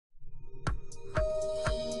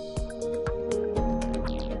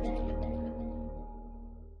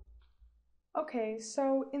Okay,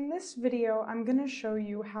 so in this video, I'm going to show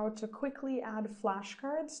you how to quickly add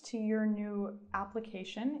flashcards to your new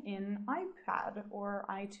application in iPad or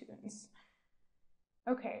iTunes.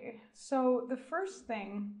 Okay, so the first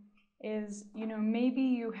thing is, maybe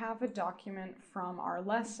you have a document from our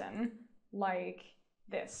lesson like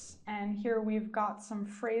this, and here we've got some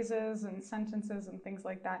phrases and sentences and things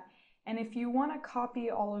like that. And if you want to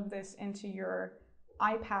copy all of this into your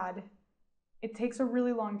iPad, it takes a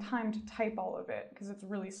really long time to type all of it because it's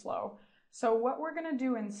really slow. So what we're going to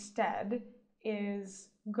do instead is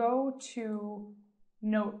go to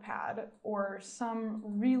Notepad or some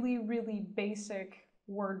really, really basic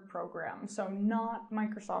Word program, so not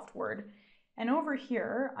Microsoft Word. And over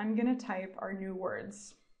here, I'm going to type our new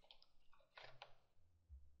words.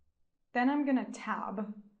 Then I'm going to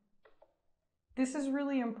tab. This is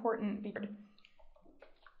really important.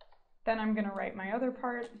 Then I'm going to write my other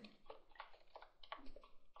part.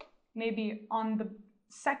 Maybe on the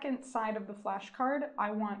second side of the flashcard,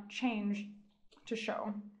 I want change to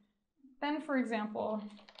show. Then, for example,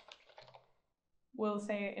 we'll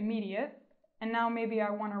say immediate, and now maybe I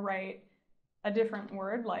want to write a different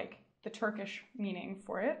word, like the Turkish meaning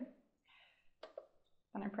for it.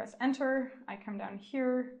 Then I press enter, I come down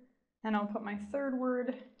here, and I'll put my third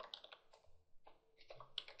word.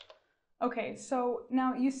 Okay, so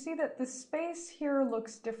now you see that the space here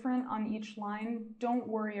looks different on each line. Don't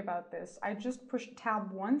worry about this. I just pushed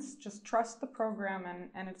tab once, just trust the program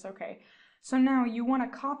and it's okay. So now you want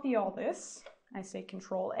to copy all this. I say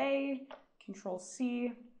Control A, Control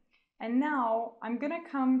C, and now I'm going to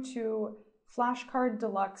come to Flashcard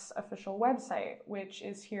Deluxe official website, which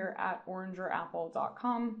is here at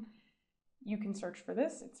orangerapple.com. You can search for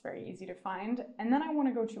this, it's very easy to find. And then I want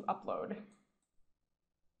to go to Upload.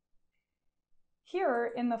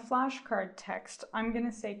 Here in the flashcard text, I'm going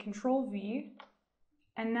to say Control V,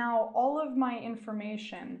 and now all of my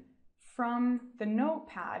information from the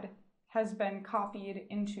notepad has been copied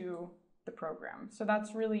into the program. So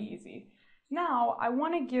that's really easy. Now I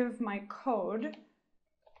want to give my code,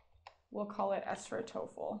 we'll call it Esra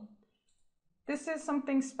TOEFL. This is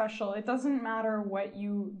something special. It doesn't matter what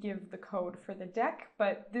you give the code for the deck,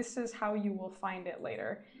 but this is how you will find it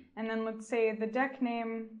later. And then let's say the deck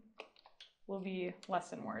name will be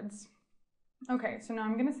lesson words. Okay, so now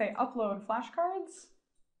I'm going to say upload flashcards,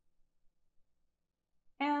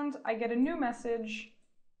 and I get a new message,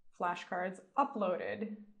 flashcards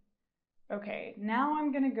uploaded. Okay, now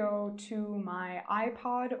I'm going to go to my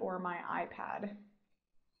iPod or my iPad.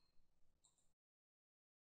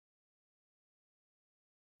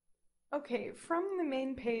 Okay, from the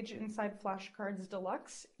main page inside Flashcards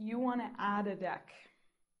Deluxe, you want to add a deck.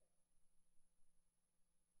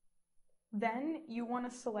 Then you want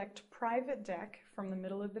to select Private Deck from the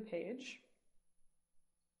middle of the page.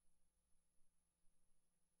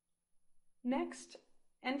 Next,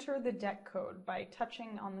 enter the deck code by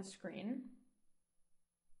touching on the screen.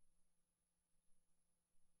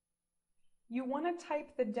 You want to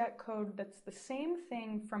type the deck code that's the same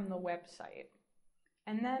thing from the website,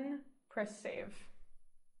 and then press Save.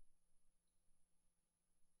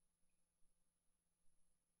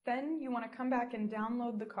 Then you want to come back and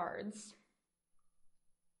download the cards.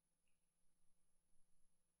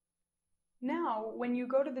 Now, when you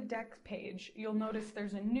go to the deck page, you'll notice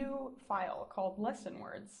there's a new file called Lesson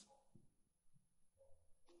Words.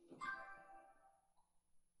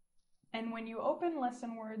 And when you open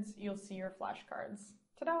Lesson Words, you'll see your flashcards.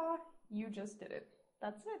 Ta-da! You just did it.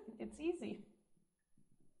 That's it. It's easy.